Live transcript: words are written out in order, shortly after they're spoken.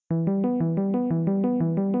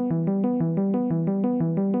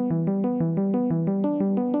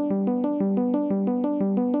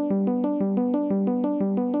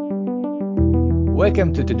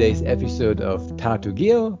Welcome to today's episode of Tartu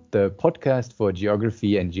Geo, the podcast for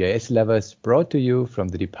geography and GIS lovers, brought to you from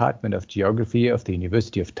the Department of Geography of the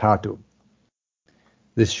University of Tartu.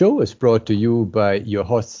 This show is brought to you by your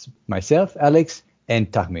hosts, myself, Alex, and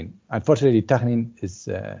Tahmin. Unfortunately, Tahmin is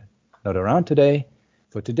not around today.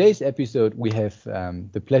 For today's episode, we have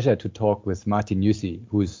the pleasure to talk with Martin Jussi,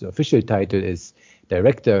 whose official title is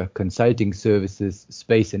Director Consulting Services,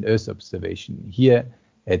 Space and Earth Observation here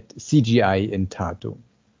at CGI in Tartu.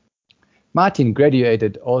 Martin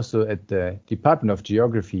graduated also at the Department of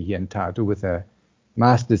Geography here in Tartu with a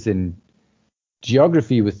master's in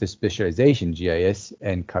geography with the specialization GIS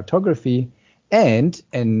and cartography, and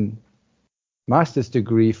a master's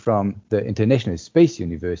degree from the International Space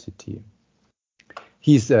University.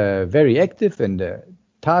 He's very active in the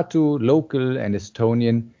Tartu, local and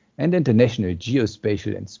Estonian and international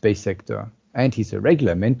geospatial and space sector, and he's a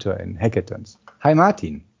regular mentor in hackathons. Hi,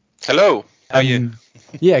 Martin. Hello. How are you?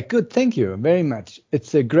 Yeah, good. Thank you very much.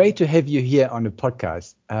 It's great to have you here on the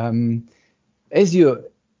podcast. As you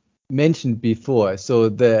mentioned before, so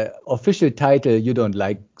the official title you don't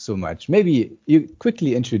like so much. Maybe you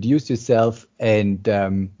quickly introduce yourself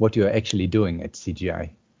and what you're actually doing at CGI.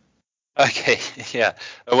 Okay. Yeah.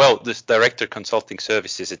 Well, this Director Consulting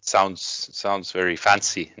Services, it sounds very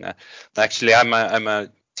fancy. Actually, I'm a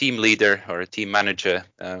team leader or a team manager.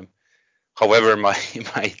 However, my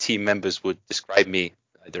team members would describe me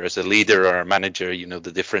either as a leader or a manager, you know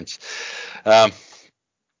the difference.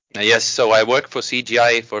 Yes, so I work for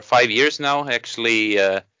CGI for 5 years now. Actually,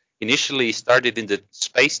 initially started in the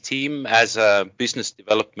space team as a business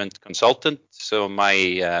development consultant. So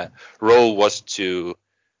my role was to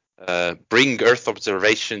bring Earth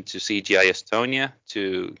observation to CGI Estonia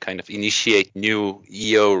to kind of initiate new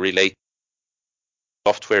EO-related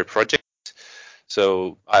software projects.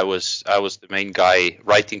 So I was the main guy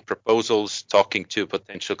writing proposals, talking to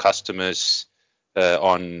potential customers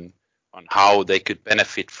on how they could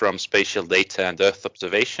benefit from spatial data and Earth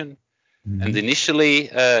observation. Mm-hmm. And initially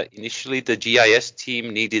the GIS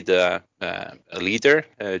team needed a leader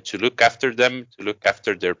to look after them, to look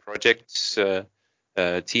after their projects,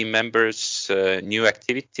 team members, new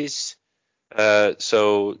activities.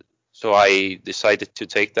 So I decided to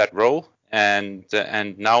take that role, and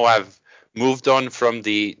now I've moved on from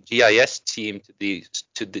the GIS team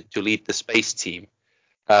to lead the space team.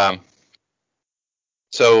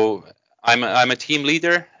 So I'm a team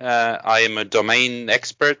leader. I am a domain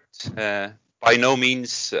expert. By no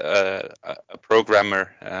means a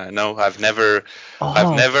programmer. No, I've never.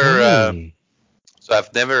 So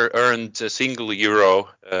I've never earned a single euro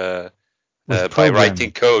by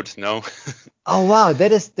writing code. No. Oh wow,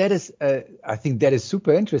 that is. I think that is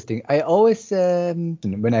super interesting. I always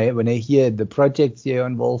when I hear the projects you're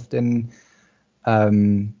involved in,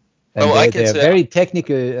 and they're very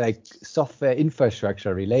technical, like software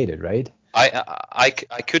infrastructure related, right? I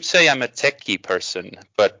could say I'm a techie person,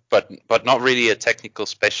 but not really a technical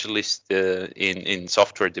specialist in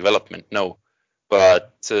software development. No,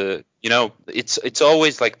 but it's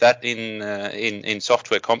always like that in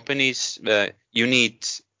software companies. You need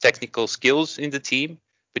technical skills in the team,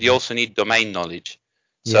 but you also need domain knowledge.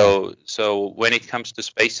 Yeah. So when it comes to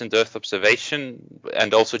space and Earth observation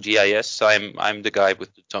and also GIS, I'm the guy with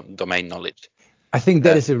the domain knowledge. I think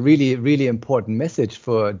that is a really, really important message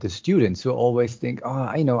for the students who always think,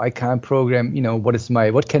 I can't program,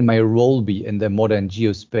 what can my role be in the modern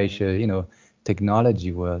geospatial,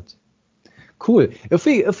 technology world. Cool.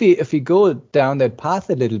 If we go down that path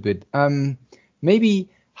a little bit, maybe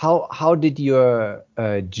how did your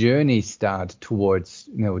journey start towards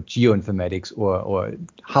geoinformatics, or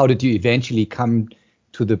how did you eventually come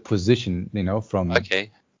to the position, from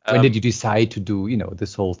when did you decide to do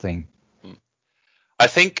this whole thing? I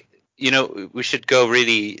think we should go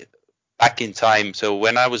really back in time. So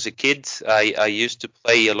when I was a kid, I used to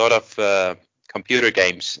play a lot of computer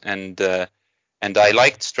games, and I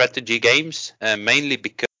liked strategy games mainly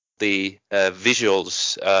because the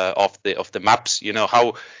visuals of the maps.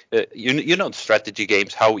 How strategy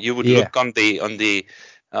games, how you would look on the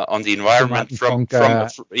environment from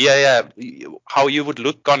how you would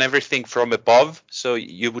look on everything from above. So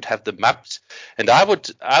you would have the maps, and I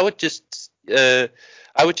would just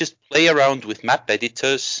play around with map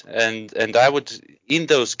editors, and I would, in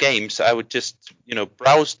those games, I would just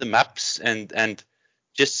browse the maps and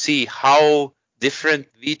just see how different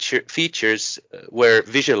features were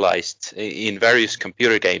visualized in various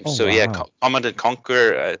computer games. Command and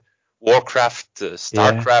Conquer, Warcraft,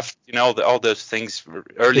 Starcraft, all those things,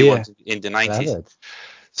 early ones in the 90s.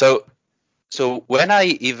 So when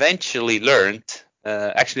I eventually learned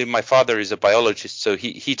actually my father is a biologist, so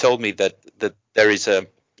he told me that there is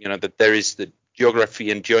the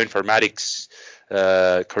geography and geoinformatics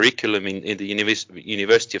curriculum in the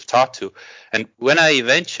University of Tartu. And when I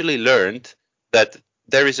eventually learned that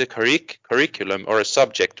there is a curriculum or a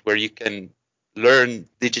subject where you can learn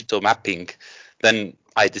digital mapping, then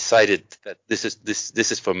I decided that this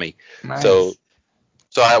is for me. Nice. So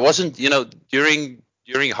I wasn't, during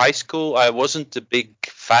high school, I wasn't a big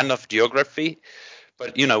fan of geography.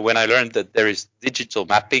 But, when I learned that there is digital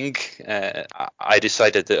mapping, I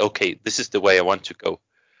decided that, okay, this is the way I want to go.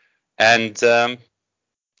 And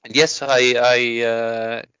yes,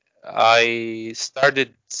 I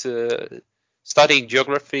started studying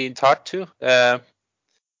geography in Tartu.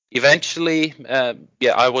 Eventually,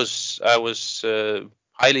 I was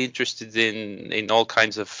highly interested in all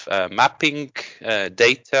kinds of mapping,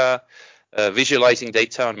 data, visualizing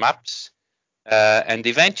data on maps, and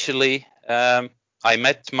eventually I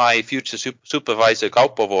met my future supervisor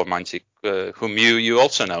Kaupo Vormansik, whom you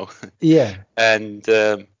also know. Yeah. And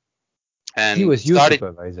he was your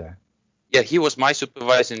supervisor. Yeah, he was my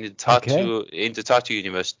supervisor in the Tartu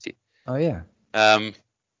University. Oh yeah.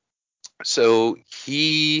 So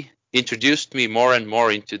he introduced me more and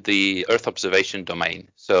more into the Earth observation domain.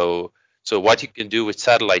 So what you can do with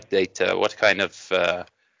satellite data, what kind of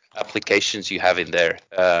applications you have in there.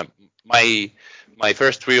 My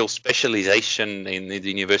first real specialization in the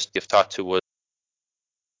University of Tartu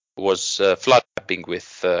was flood mapping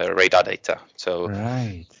with radar data. So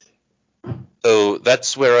right. So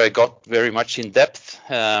that's where I got very much in depth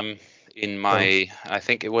in my. I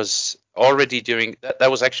think it was already during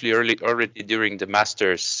that was actually already during the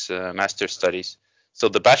master's studies. So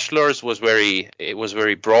the bachelor's was very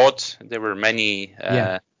broad. There were many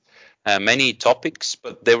many topics,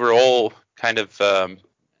 but they were all kind of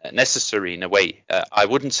necessary in a way. I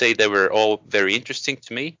wouldn't say they were all very interesting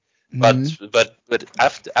to me, but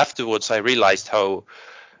afterwards I realized how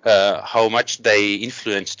much they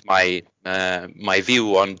influenced my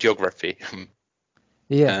view on geography.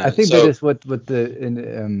 Yeah, I think that is what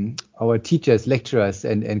our teachers, lecturers,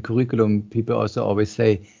 and curriculum people also always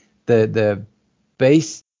say. The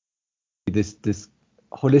base, this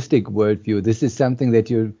holistic worldview. This is something that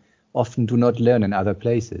you often do not learn in other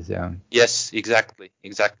places. Yeah. Yes, exactly.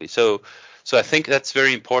 So I think that's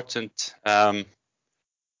very important.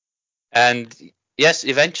 And yes,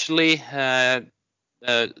 eventually. I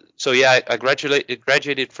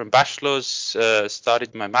graduated from bachelor's,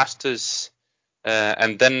 started my master's,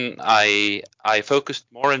 and then I focused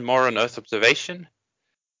more and more on Earth observation.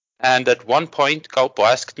 And at one point, Kaupo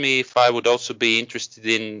asked me if I would also be interested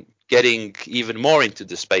in getting even more into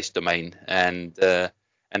the space domain. And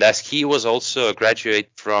as he was also a graduate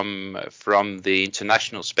from the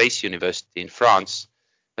International Space University in France,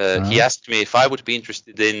 he asked me if I would be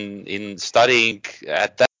interested in studying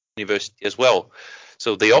at that university as well.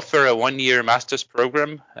 So they offer a 1-year master's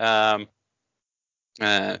program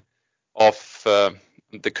of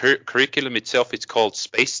the curriculum itself. It's called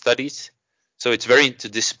Space Studies. So it's very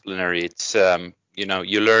interdisciplinary. It's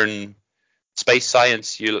you learn space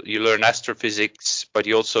science, you learn astrophysics, but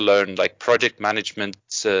you also learn like project management,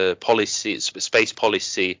 policy, space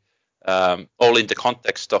policy, all in the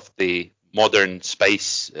context of the modern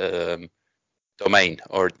space domain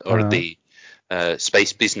or the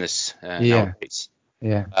space business nowadays.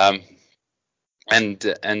 Yeah. And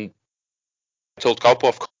I told Kaupo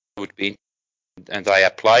of course it would be, and I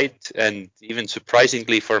applied, and even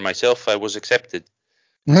surprisingly for myself, I was accepted.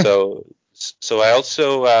 So I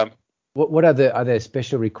also. What are there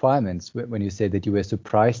special requirements when you say that you were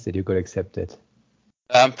surprised that you got accepted?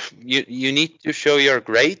 You need to show your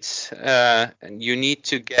grades, and you need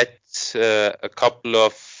to get a couple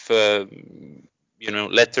of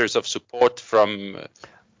letters of support from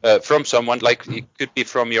someone. Like it could be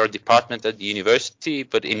from your department at the university,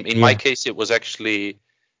 but in my case it was actually,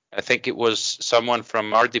 I think it was someone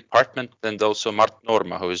from our department, and also Mart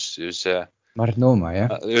Noorma, who's Mart Noorma, yeah.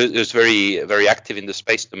 Who's very very active in the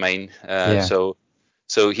space domain. So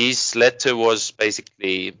his letter was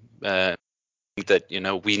basically that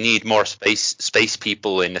we need more space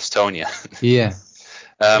people in Estonia. Yeah.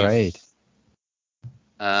 Right.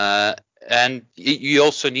 And you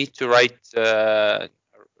also need to write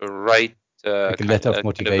like a letter of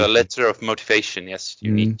motivation. A letter of motivation. Yes,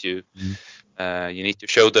 you need to you need to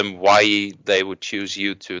show them why they would choose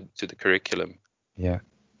you to the curriculum. Yeah.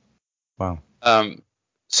 Wow.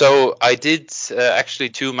 So I did actually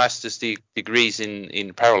 2 master's degrees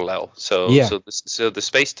in parallel. So the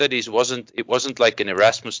space studies wasn't like an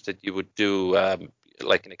Erasmus that you would do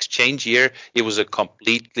like an exchange year. It was a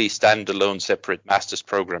completely standalone, separate master's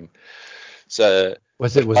program. So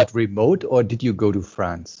Was it remote, or did you go to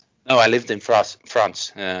France? no, I lived in France.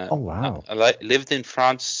 Oh wow! I lived in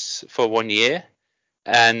France for 1 year,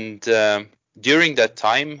 and during that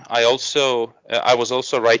time, I was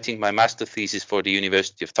also writing my master thesis for the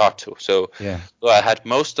University of Tartu. So I had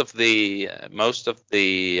most of the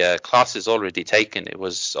classes already taken. It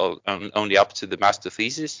was only up to the master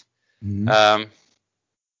thesis, and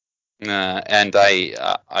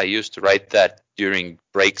I used to write that during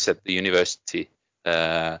breaks at the university.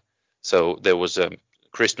 So there was a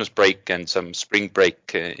Christmas break and some spring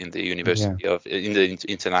break in the University in the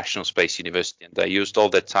International Space University, and I used all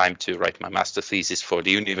that time to write my master thesis for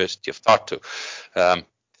the University of Tartu.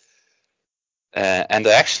 And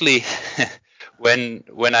I actually,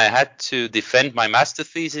 when I had to defend my master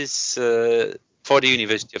thesis for the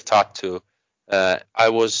University of Tartu, I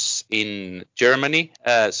was in Germany,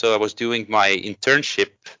 so I was doing my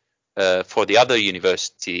internship for the other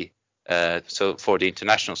university, so for the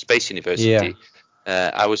International Space University.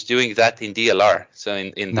 I was doing that in DLR, so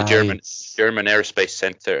in the German Aerospace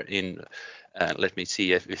Center in, let me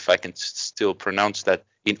see if I can still pronounce that,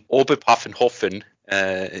 in Oberpfaffenhofen,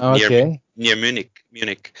 near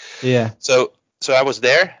Munich. Yeah. So I was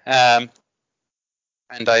there, and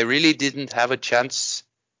I really didn't have a chance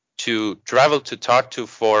to travel to Tartu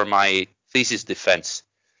for my thesis defense.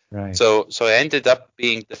 Right. So I ended up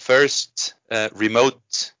being the first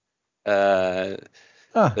remote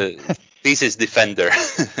thesis defender.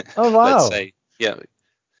 Oh wow! Let's say, yeah.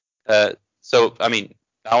 So I mean,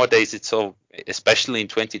 nowadays it's all, especially in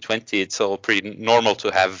 2020, it's all pretty normal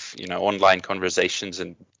to have online conversations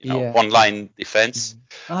and online defense.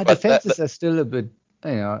 Defenses are still a bit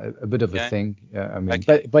of a thing. I mean,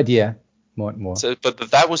 but yeah, more. So, but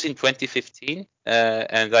that was in 2015,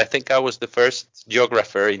 and I think I was the first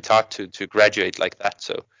geographer in Tartu to graduate like that.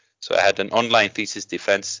 So I had an online thesis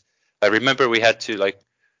defense. I remember we had to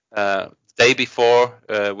the day before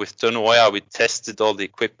with Tonu Oja, we tested all the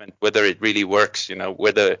equipment, whether it really works,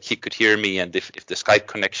 whether he could hear me, and if the Skype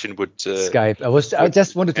connection would. Skype. I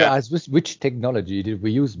just wanted to ask, which technology did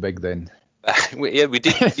we use back then? We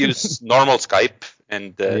did use normal Skype,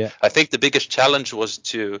 and I think the biggest challenge was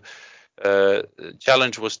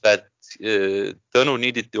that Tonu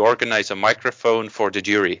needed to organize a microphone for the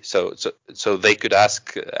jury, so they could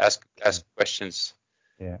ask questions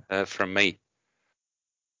from me.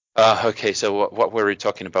 Okay, so what were we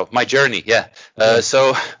talking about? My journey, yeah.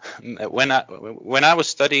 So when I was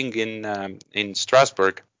studying in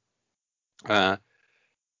Strasbourg, I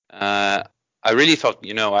really thought,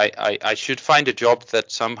 I should find a job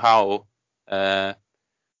that somehow,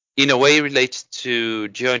 in a way, relates to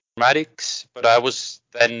geoinformatics. But I was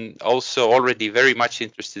then also already very much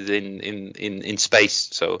interested in space.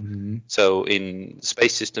 So in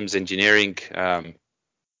space systems engineering,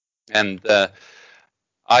 and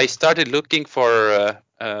I started looking for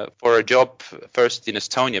a job first in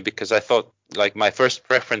Estonia, because I thought my first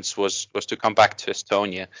preference was to come back to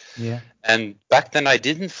Estonia. Yeah. And back then I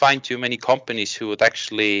didn't find too many companies who would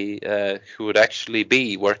actually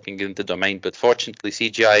be working in the domain. But fortunately,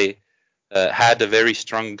 CGI had a very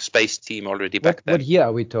strong space team already back then. What year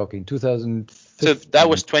are we talking? 2015. So that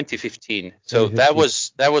was 2015. So that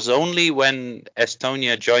was only when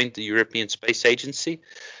Estonia joined the European Space Agency.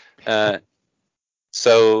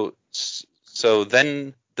 So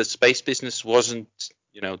then the space business wasn't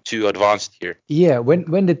too advanced here. Yeah,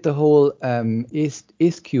 when did the whole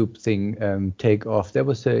IceCube thing take off? That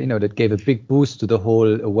was that gave a big boost to the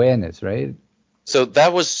whole awareness, right? So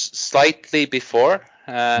that was slightly before.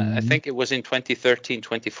 I think it was in 2013,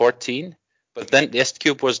 2014. But then the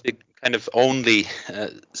IceCube was the kind of only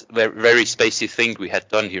very spacey thing we had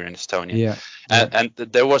done here in Estonia. Yeah. And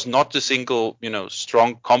there was not a single,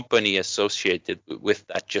 strong company associated with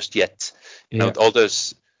that just yet. All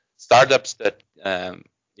those startups that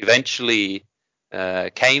eventually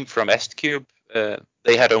came from IceCube,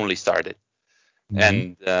 they had only started.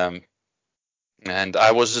 And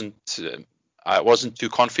I wasn't too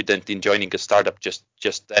confident in joining a startup just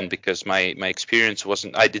then, because my experience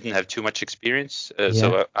wasn't. I didn't have too much experience,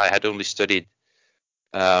 so I had only studied,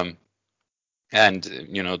 and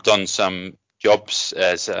done some jobs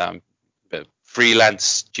as a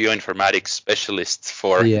freelance geoinformatics specialist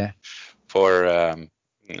for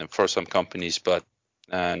some companies, but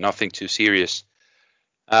nothing too serious.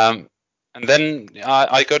 And then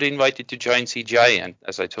I got invited to join CGI, and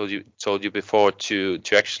as I told you before, to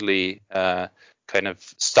actually kind of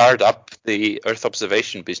start up the Earth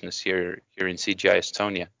observation business here in CGI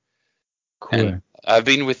Estonia. Cool. And I've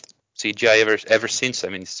been with CGI ever since. I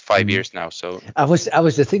mean, it's 5 years now. So I was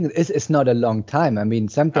just thinking, it's not a long time. I mean,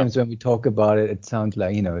 sometimes when we talk about it, it sounds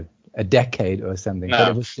like a decade or something, but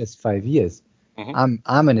No. it was just 5 years. Mhm.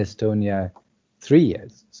 I'm in Estonia 3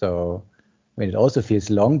 years, so I mean it also feels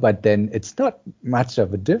long, but then it's not much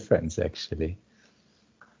of a difference actually.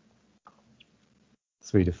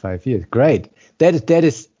 3 to 5 years, great. That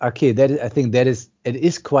is okay. I think it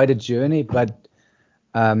is quite a journey, but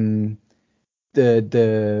the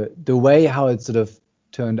way how it sort of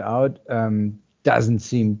turned out doesn't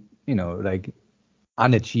seem like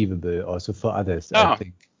unachievable also for others, I No,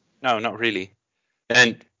 think. no, not really.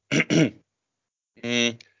 And mm,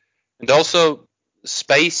 and also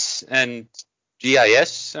space and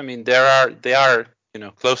GIS. I mean, they are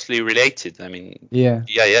closely related. I mean, Yeah.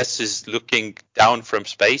 GIS is looking down from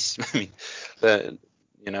space. I mean,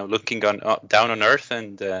 looking down on Earth,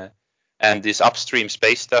 and this upstream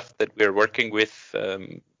space stuff that we're working with,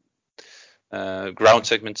 ground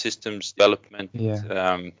segment systems development,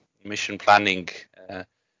 Yeah. mission planning.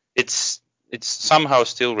 It's somehow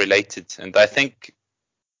still related, and I think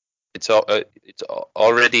it's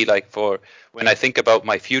already like for when I think about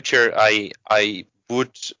my future, I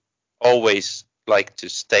would always like to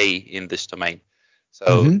stay in this domain.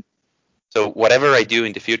 So so whatever I do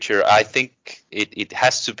in the future, I think it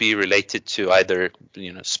has to be related to either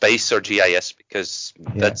space or GIS, because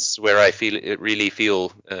that's where I really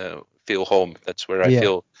feel home. That's where I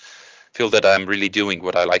Yeah. feel that I'm really doing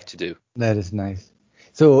what I like to do. That is nice.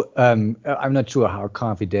 So I'm not sure how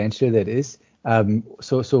confidential that is.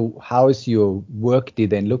 So how is your work day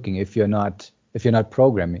then looking if you're not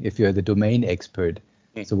programming, if you're the domain expert?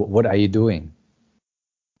 So what are you doing?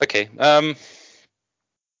 Okay.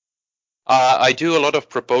 I do a lot of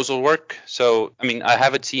proposal work. So, I mean, I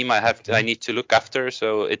have a team I need to look after.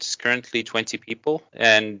 So it's currently 20 people.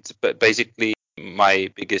 But basically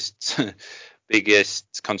my biggest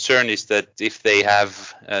concern is that if they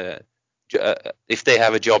have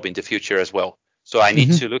a job in the future as well. So I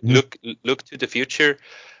need to look to the future,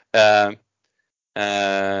 uh,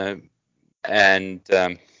 uh, and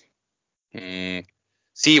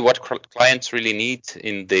see what clients really need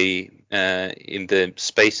in the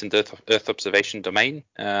space and Earth observation domain,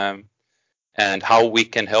 and how we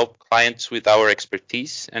can help clients with our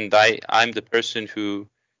expertise. And I'm the person who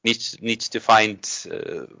needs to find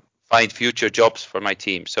future jobs for my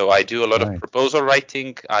team. So I do a lot of proposal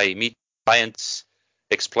writing. I meet clients,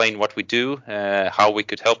 explain what we do, how we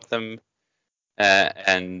could help them,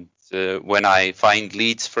 and when I find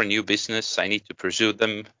leads for new business, I need to pursue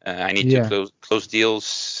them. I need to close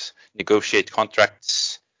deals, negotiate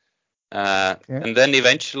contracts, and then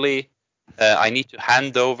eventually I need to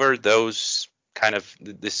hand over those kind of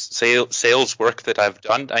this sales work that I've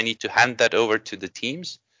done. I need to hand that over to the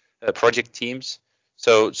teams, project teams,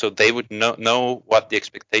 so they would know what the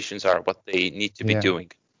expectations are, what they need to be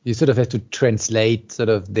doing. You sort of have to translate sort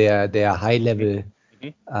of their high level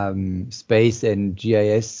space and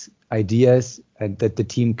GIS ideas, and that the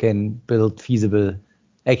team can build feasible,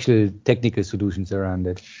 actual technical solutions around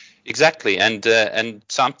it. Exactly, and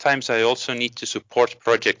sometimes I also need to support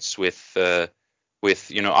projects with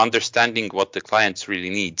understanding what the clients really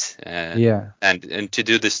need, and to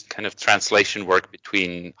do this kind of translation work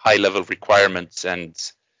between high level requirements and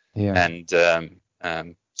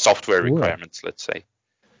software requirements, let's say.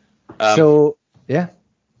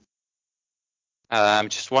 I'm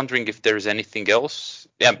just wondering if there's anything else.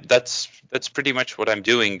 Yeah, that's pretty much what I'm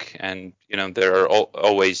doing, and there are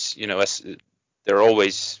always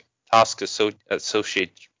tasks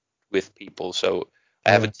associated with people. So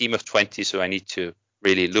I have a team of 20, so I need to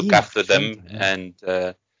really look after them and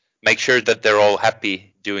make sure that they're all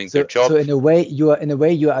happy doing their job. So in a way you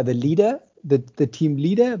are the leader, the team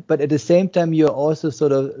leader, but at the same time you're also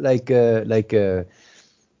sort of like a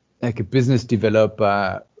business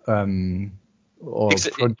developer, or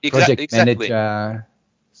project manager,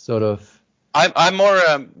 sort of. I'm more,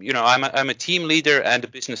 I'm a team leader and a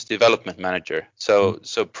business development manager. So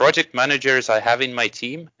project managers I have in my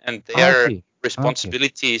team, and their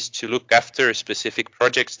responsibility is to look after specific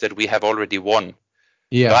projects that we have already won.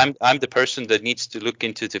 Yeah. And I'm the person that needs to look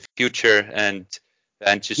into the future and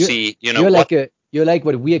to see, you're like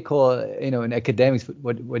what we call, in academics,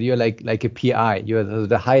 what you're like a PI. You're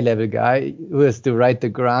the high level guy who has to write the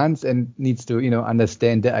grants and needs to,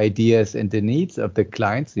 understand the ideas and the needs of the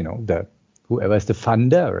clients, whoever's the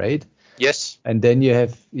funder, right? Yes. And then you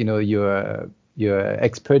have, your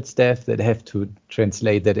expert staff that have to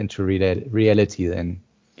translate that into reality then.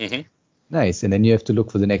 Mm-hmm. Nice. And then you have to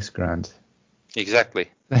look for the next grant. Exactly.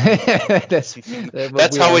 that's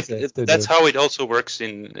how it also works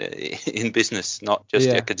in business, not just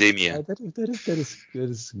academia. That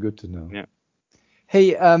is good to know. Yeah.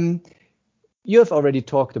 Hey, you have already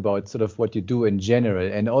talked about sort of what you do in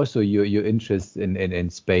general and also your interest in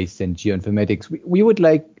space and geoinformatics. We would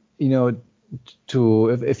like, to,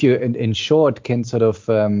 if you in short can sort of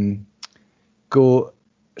go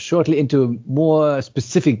shortly into more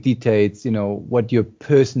specific details, what your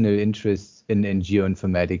personal interests in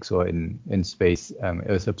geoinformatics or in space,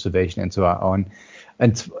 Earth observation and so on.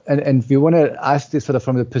 And we want to ask this sort of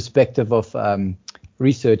from the perspective of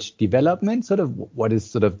research development, sort of what is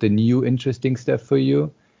sort of the new interesting stuff for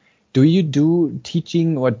you? Do you do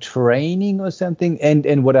teaching or training or something?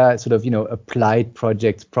 And what are sort of, applied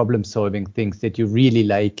projects, problem solving things that you really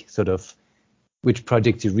like, sort of, which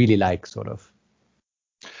projects you really like, sort of?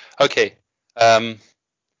 Okay. I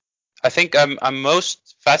think I'm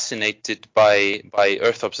most fascinated by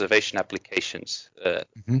Earth observation applications.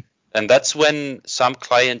 And that's when some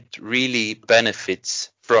client really benefits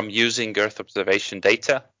from using Earth observation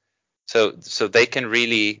data. So they can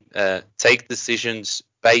really take decisions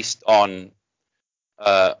based on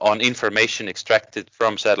information extracted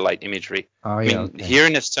from satellite imagery. Here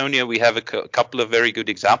in Estonia, we have a couple of very good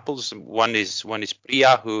examples. One is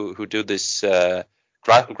Priya, who do this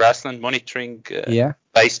grassland monitoring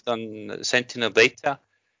based on Sentinel data,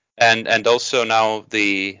 and also now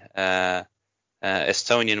the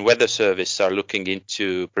Estonian Weather Service are looking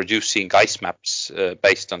into producing ice maps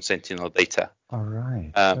based on Sentinel data. All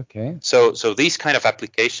right. Okay. So these kind of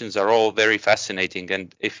applications are all very fascinating.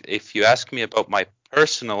 And if you ask me about my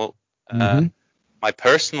personal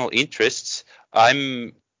interests,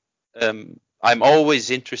 I'm always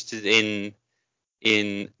interested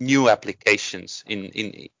in new applications,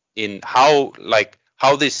 in how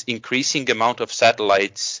this increasing amount of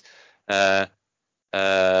satellites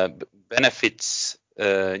benefits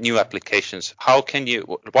new applications. What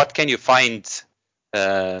new can you find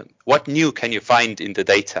in the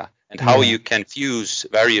data, and how you can fuse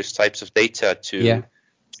various types of data to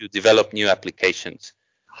develop new applications.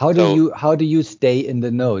 How do you stay in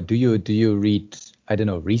the know? Do you read, I don't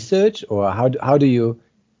know, research, or how do you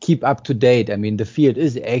keep up to date? I mean, the field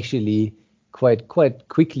is actually quite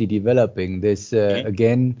quickly developing. This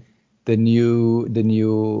again, the new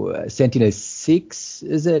Sentinel-6,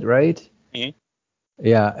 is it right? Mm-hmm.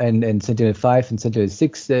 Yeah, and Sentinel-5 and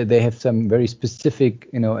Sentinel-6, they have some very specific,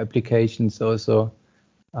 applications also.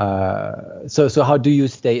 So how do you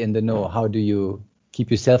stay in the know? How do you keep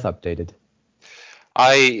yourself updated?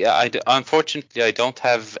 Unfortunately, I don't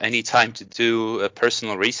have any time to do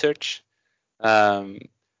personal research.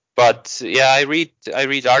 But yeah, I read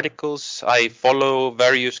articles. I follow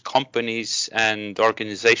various companies and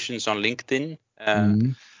organizations on LinkedIn,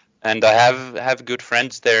 and I have good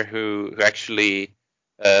friends there who actually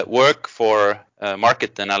work for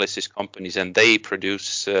market analysis companies, and they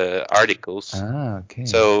produce articles. Okay.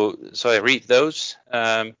 So I read those.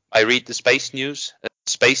 I read the space news.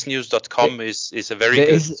 Spacenews.com is a very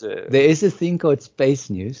good. There is a thing called Space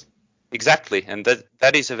News. Exactly, and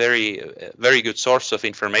that is a very good source of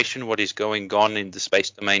information. What is going on in the space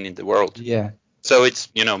domain in the world? Yeah. So it's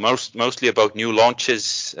mostly about new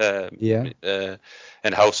launches.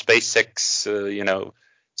 And how SpaceX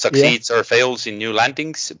succeeds or fails in new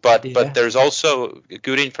landings. But there's also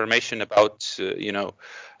good information about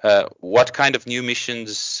what kind of new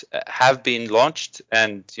missions have been launched,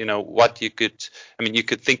 and what you could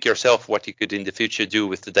think yourself what you could in the future do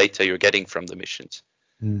with the data you're getting from the missions.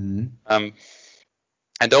 And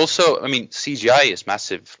also, CGI is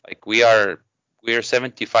massive. Like we are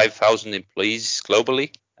 75,000 employees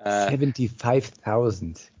globally.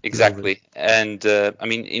 75,000. Exactly. And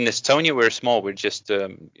in Estonia we're small. We're just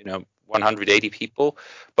 180 people,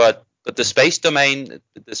 but the space domain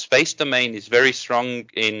is very strong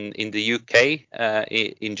in the UK,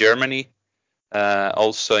 in Germany,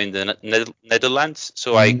 also in the Netherlands.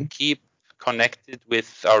 So I keep connected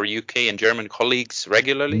with our UK and German colleagues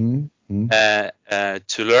regularly to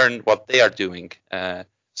learn what they are doing.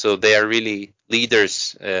 So they are really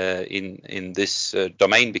leaders in this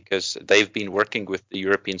domain, because they've been working with the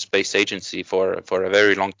European Space Agency for a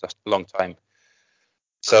very long time.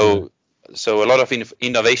 So a lot of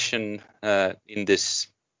innovation in this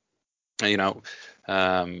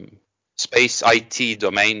space IT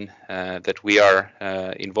domain that we are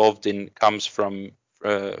involved in comes from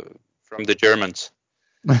the Germans.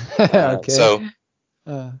 Okay. So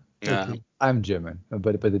okay. I'm German,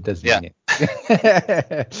 but it doesn't mean it.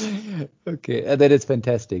 Okay, that is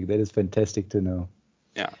fantastic. That is fantastic to know.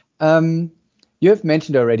 Yeah. You have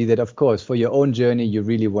mentioned already that, of course, for your own journey, you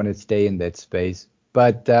really want to stay in that space.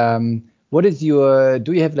 But what is do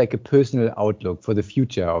you have like a personal outlook for the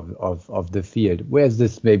future of the field? Where's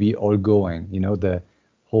this maybe all going? The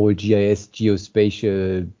whole GIS,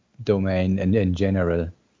 geospatial domain and in general?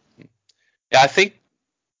 Yeah, I think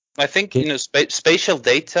Okay. spatial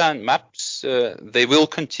data and maps they will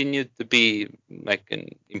continue to be like an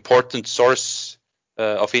important source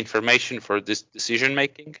of information for this decision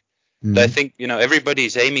making. But I think everybody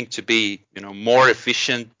is aiming to be more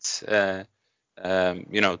efficient. Time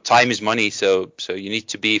is money, so you need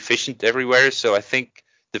to be efficient everywhere. So I think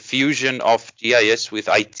the fusion of GIS with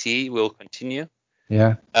IT will continue.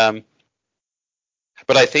 Yeah.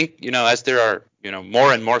 But I think as there are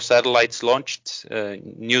more and more satellites launched,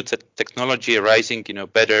 new technology arising,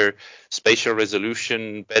 better spatial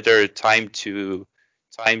resolution, better time to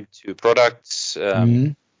products,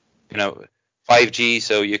 5G,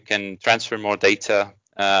 so you can transfer more data.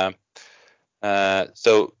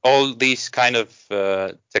 So all these kind of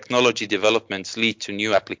technology developments lead to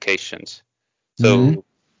new applications. So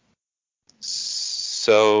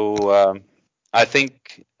I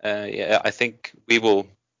think we will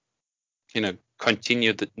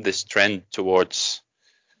continue this trend towards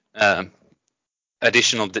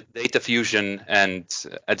additional data fusion and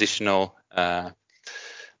additional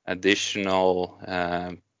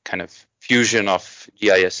kind of fusion of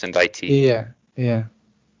GIS and IT. Yeah.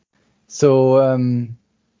 So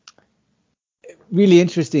really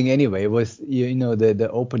interesting anyway was the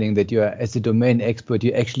opening that you are, as a domain expert,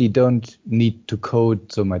 you actually don't need to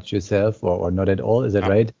code so much yourself, or not at all. Is that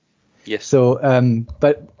right? Yes. So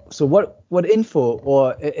what info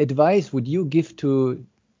or advice would you give to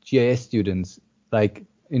GIS students? Like,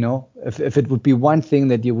 if it would be one thing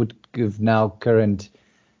that you would give now current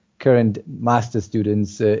master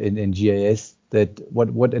students in GIS, that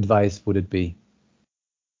what advice would it be?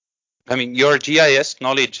 I mean, your GIS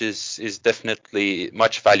knowledge is definitely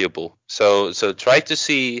much valuable. So try to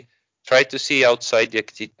see outside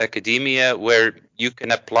the academia where you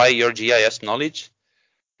can apply your GIS knowledge.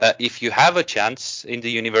 If you have a chance in the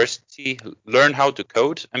university, learn how to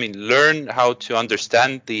code. I mean, learn how to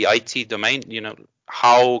understand the IT domain.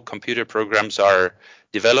 How computer programs are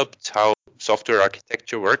developed, how software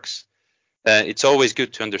architecture works. It's always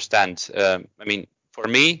good to understand. I mean, for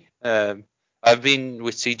me. I've been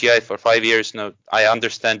with CGI for 5 years now. I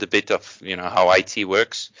understand a bit of how IT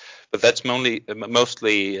works, but that's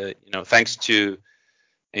mostly thanks to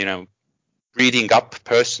reading up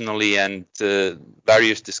personally and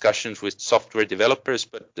various discussions with software developers.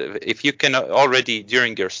 But if you can already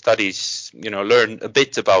during your studies learn a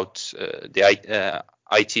bit about the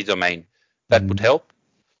IT domain, that would help.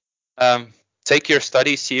 Take your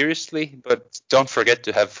studies seriously, but don't forget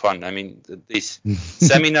to have fun. I mean, these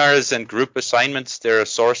seminars and group assignments, they're a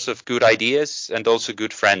source of good ideas and also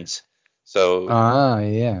good friends. So,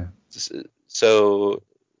 yeah. So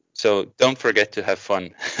don't forget to have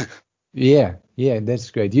fun. Yeah,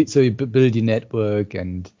 that's great. So you build your network,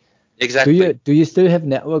 and exactly. Do you still have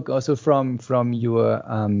network also from your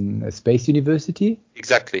space university?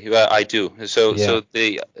 Exactly, I do. So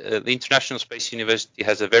the International Space University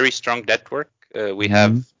has a very strong network. We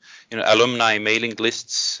have alumni mailing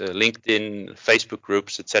lists, LinkedIn, Facebook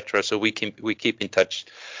groups, etc. So we keep in touch.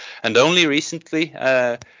 And only recently,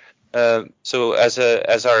 so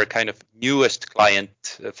as our kind of newest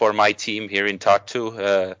client for my team here in Tartu,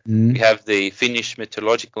 we have the Finnish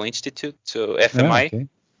Meteorological Institute, so FMI. Okay.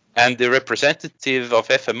 And the representative of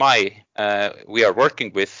FMI we are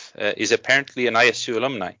working with is apparently an ISU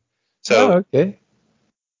alumni. So, okay.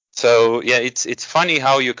 So yeah, it's funny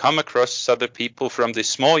how you come across other people from this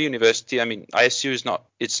small university. I mean, ISU is not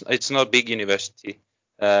it's not a big university,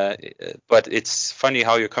 but it's funny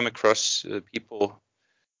how you come across people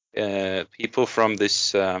from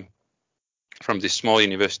this small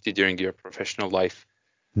university during your professional life.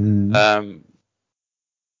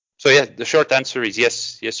 So yeah, the short answer is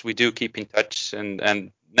yes, we do keep in touch,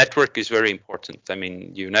 and network is very important. I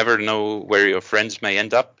mean, you never know where your friends may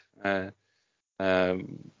end up,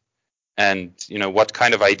 and what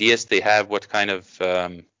kind of ideas they have, what kind of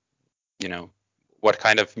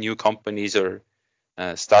new companies or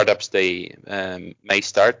startups they may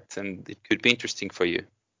start, and it could be interesting for you.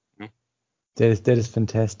 That is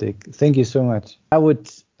fantastic. Thank you so much. I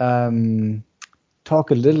would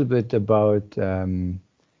talk a little bit about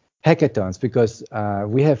hackathons, because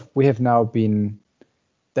we have now been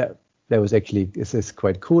this is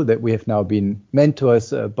quite cool that we have now been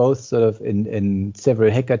mentors both sort of in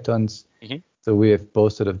several hackathons. So we have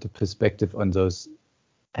both sort of the perspective on those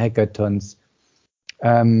hackathons.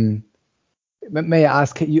 May I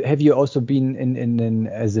ask, have you also been in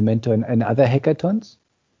as a mentor in other hackathons?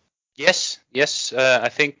 Yes. I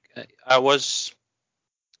think I was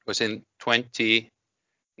in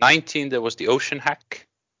 2019. There was the Ocean Hack.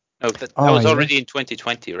 No, that was already in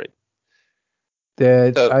 2020, right?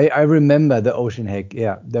 So I remember the Ocean Hack.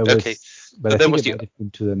 Yeah, there okay, was, but so I there think was it might have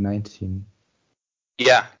been 2019.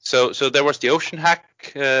 yeah. So there was the Ocean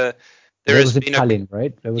Hack. There That has was in been a Tallinn,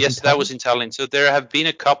 right? That was in yes, that Tallinn. was in Tallinn. So there have been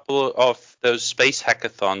a couple of those space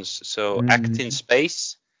hackathons. So Act in Mm,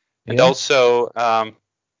 Space, and yeah, also um,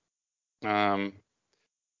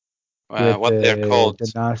 we had what they're called. the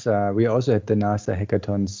NASA. We also had the NASA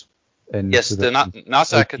hackathons in Yes, the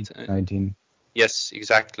NASA 2018, hackathon. 19. Yes,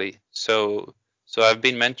 exactly. So I've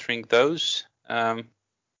been mentoring those.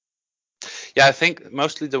 Yeah, I think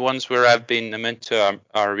mostly the ones where I've been a mentor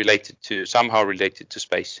are related to somehow related to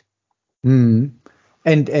space. Mm.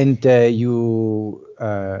 And you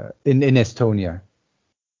in Estonia.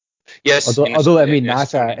 Yes, Although I mean in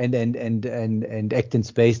NASA Estonia. and Act in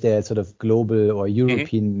Space, they're sort of global or Hmm.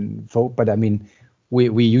 European folk, but I mean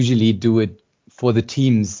we usually do it for the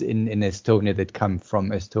teams in Estonia that come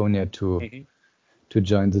from Estonia Hmm. to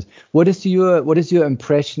join this. What is your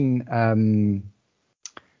impression?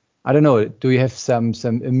 I don't know. Do you have some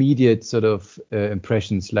immediate sort of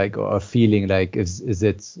impressions like or feeling like is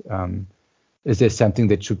there something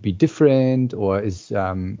that should be different or is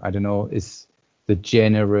I don't know, is the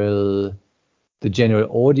general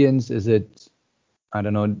audience, is it, I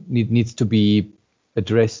don't know, needs to be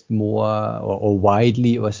addressed more or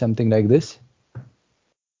widely or something like this?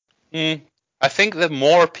 Mm. I think the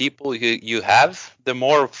more people you have, the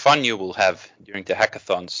more fun you will have during the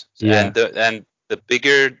hackathons, Yeah. and the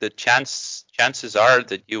bigger the chances are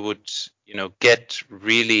that you would get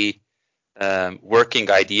really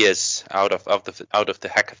working ideas out of the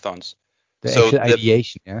hackathons. The So actual the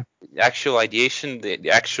ideation, yeah. actual ideation,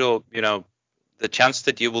 the actual the chance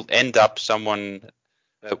that you will end up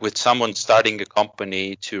with someone starting a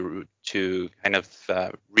company to kind of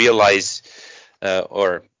realize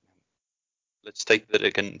or let's take that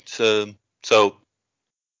again. So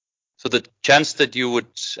the chance that you would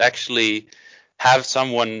actually have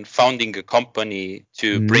someone founding a company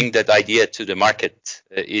to Mhm. bring that idea to the market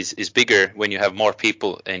is bigger when you have more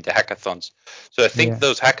people in the hackathons. So I think Yeah,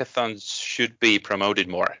 those hackathons should be promoted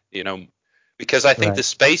more, because I think right. the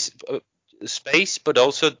space, but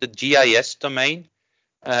also the GIS domain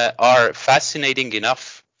are fascinating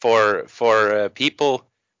enough for people,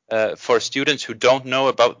 for students who don't know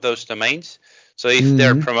about those domains. So if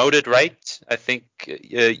they're Mhm. promoted right, I think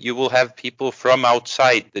you will have people from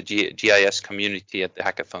outside the GIS community at the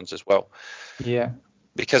hackathons as well. Yeah.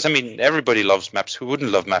 Because I mean, everybody loves maps. Who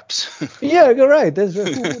wouldn't love maps? Yeah, you're right. That's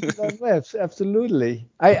who wouldn't love maps? Absolutely.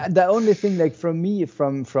 The only thing, like from me,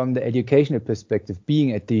 from the educational perspective,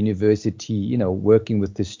 being at the university, working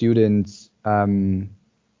with the students,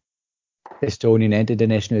 Estonian and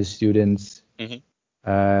international students, Hmm.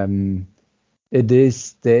 um,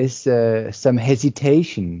 there's some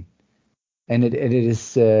hesitation, and it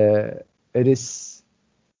is.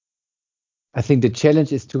 I think the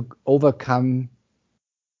challenge is to overcome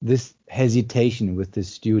this hesitation with the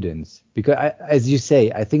students because as you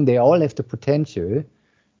say, I think they all have the potential,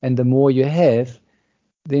 and the more you have,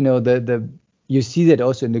 the you see that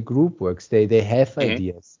also in the group works, they have Hmm.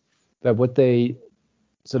 ideas, but what they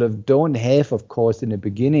sort of don't have, of course, in the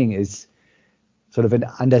beginning is sort of an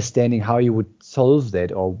understanding how you would solve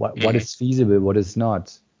that or what Hmm. is feasible, what is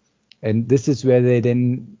not. And this is where they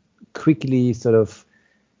then quickly sort of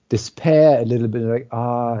despair a little bit, like,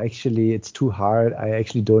 actually, it's too hard. I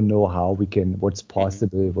actually don't know what's Hmm.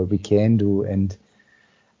 possible, what we can do. And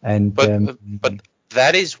But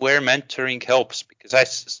that is where mentoring helps,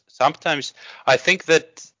 because sometimes I think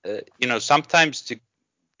that sometimes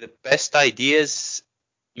the best ideas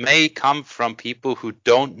may come from people who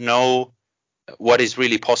don't know what is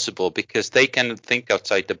really possible because they can think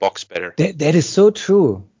outside the box better. that is so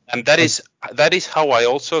true. And But that is how I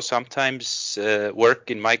also sometimes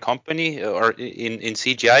work in my company or in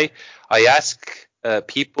CGI. I ask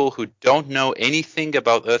people who don't know anything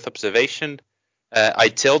about Earth observation. I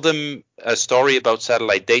tell them a story about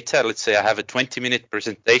satellite data. Let's say I have a 20-minute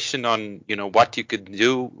presentation on what you could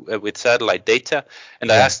do with satellite data,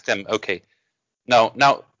 and I yeah, ask them, okay,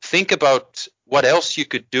 now think about what else you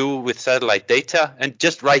could do with satellite data, and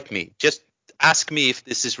just write me. Just ask me if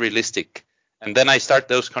this is realistic, and then I start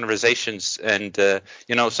those conversations. And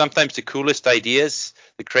sometimes the coolest ideas,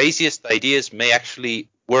 the craziest ideas, may actually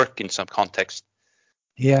work in some context.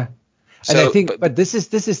 yeah. And I So, think, but this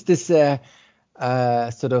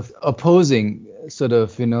sort of opposing sort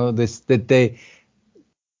of, this that they,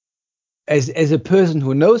 as a person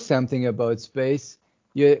who knows something about space,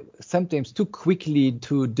 you're sometimes too quickly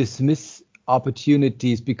to dismiss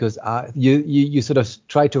opportunities because you sort of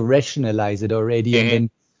try to rationalize it already, and mhm, then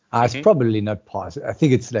it's mhm, probably not possible. I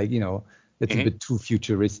think it's like that's a bit too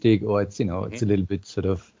futuristic, or it's it's a little bit sort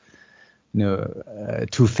of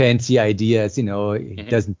too fancy ideas. He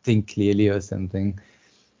doesn't think clearly or something.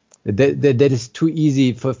 That is too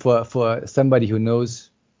easy for somebody who knows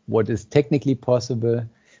what is technically possible.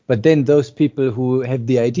 But then those people who have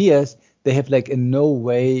the ideas, they have like in no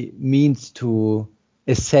way means to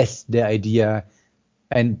assess the idea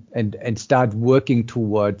and start working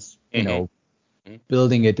towards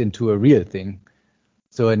building it into a real thing.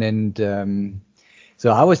 So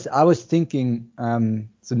so I was thinking,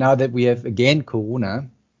 so now that we have again Corona,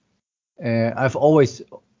 I've always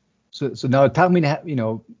so now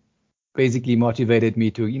Tarmin basically motivated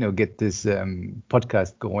me to get this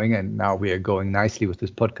podcast going, and now we are going nicely with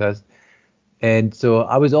this podcast. And so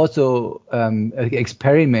I was also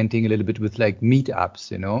experimenting a little bit with like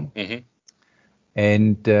meetups,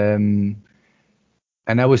 and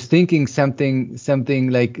I was thinking something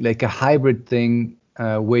like a hybrid thing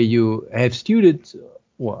where you have students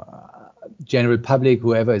or general public,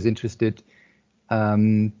 whoever is interested,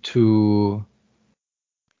 but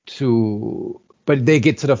they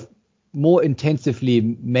get sort of more intensively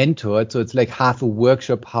mentored. So it's like half a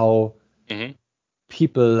workshop how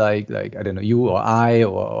people like I don't know, you or I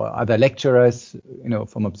or other lecturers,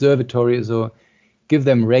 from observatory or so, give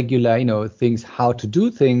them regular, things, how to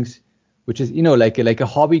do things, which is, like a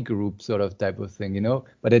hobby group sort of type of thing,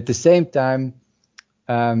 But at the same time,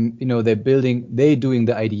 they're doing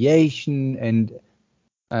the ideation and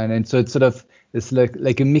so it's sort of it's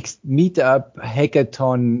like a mixed meetup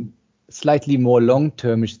hackathon, slightly more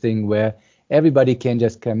long-termish thing where everybody can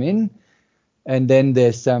just come in, and then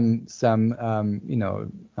there's some I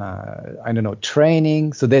don't know,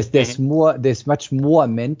 training. So there's much more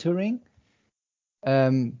mentoring.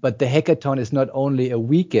 But the hackathon is not only a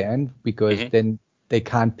weekend, because then they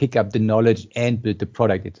can't pick up the knowledge and build the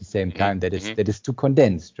product at the same time. That is too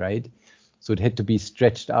condensed, right? So it had to be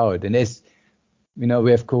stretched out. And as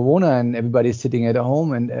we have Corona and everybody's sitting at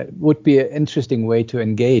home, and it would be an interesting way to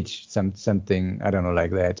engage something, I don't know,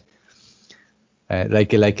 like that,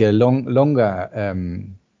 like a longer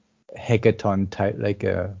hackathon type, like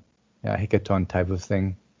a hackathon type of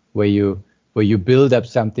thing, where you build up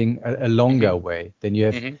something a longer way. Then you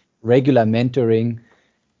have regular mentoring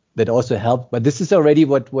that also helps. But this is already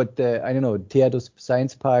what I don't know, Theados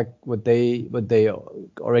Science Park, what they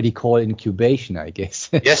already call incubation, I guess.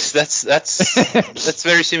 Yes, that's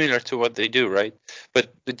very similar to what they do, right?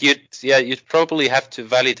 But you'd probably have to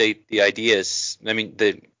validate the ideas. I mean,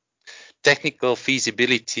 the technical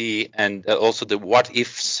feasibility and also the what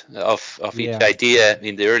ifs of each idea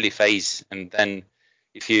in the early phase, and then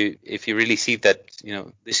if you really see that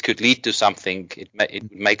this could lead to something,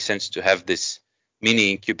 it makes sense to have this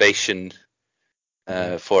mini incubation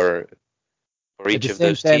for each of those teams.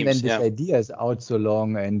 At the same time, when this idea is out so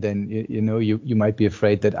long, and then you might be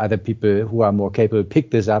afraid that other people who are more capable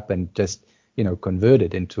pick this up and just convert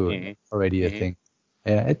it into already a thing.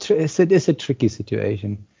 Yeah, it is a tricky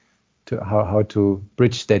situation to how to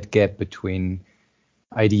bridge that gap between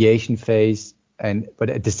ideation phase but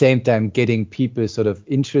at the same time getting people sort of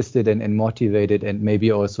interested and motivated, and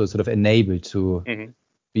maybe also sort of enabled to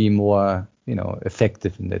be more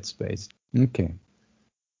effective in that space. Okay.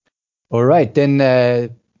 All right, then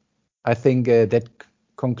I think that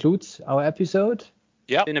concludes our episode.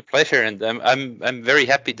 Yeah, it's been a pleasure, and I'm very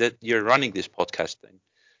happy that you're running this podcast. And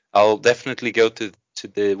I'll definitely go to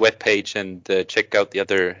the webpage and check out the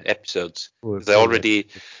other episodes. Because I already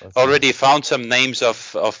found some names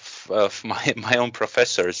of my own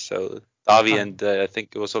professors. So Davi and I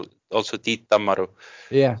think it was also Tiit Tammaru.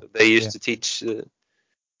 Yeah, so they used to teach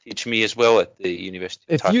me as well at the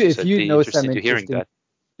University of Tartu. If you know some interesting,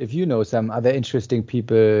 if you know some other interesting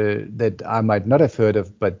people that I might not have heard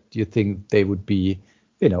of, but you think they would be,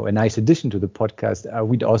 a nice addition to the podcast,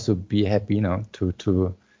 we'd also be happy,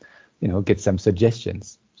 to get some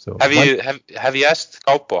suggestions. So have you asked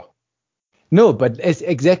Kaupo? No, but as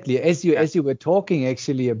you were talking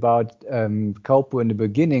actually about Kaupo in the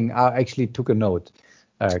beginning, I actually took a note.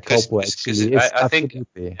 Kaupo actually is I think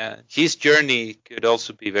his journey could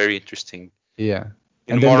also be very interesting. Yeah.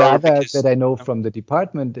 And then the other that I know from the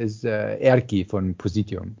department is Erkki from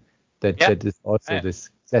Positium. That is also this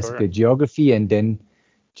classical geography and then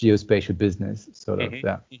geospatial business sort of.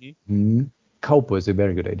 Yeah. Kaupo is a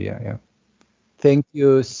very good idea. Yeah. Thank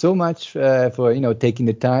you so much for taking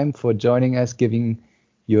the time, for joining us, giving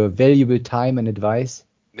your valuable time and advice.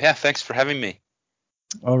 Yeah, thanks for having me.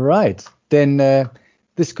 All right. Then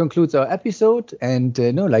this concludes our episode. And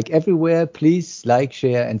like everywhere, please like,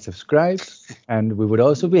 share, and subscribe. And we would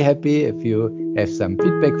also be happy if you have some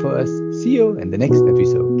feedback for us. See you in the next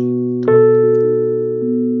episode.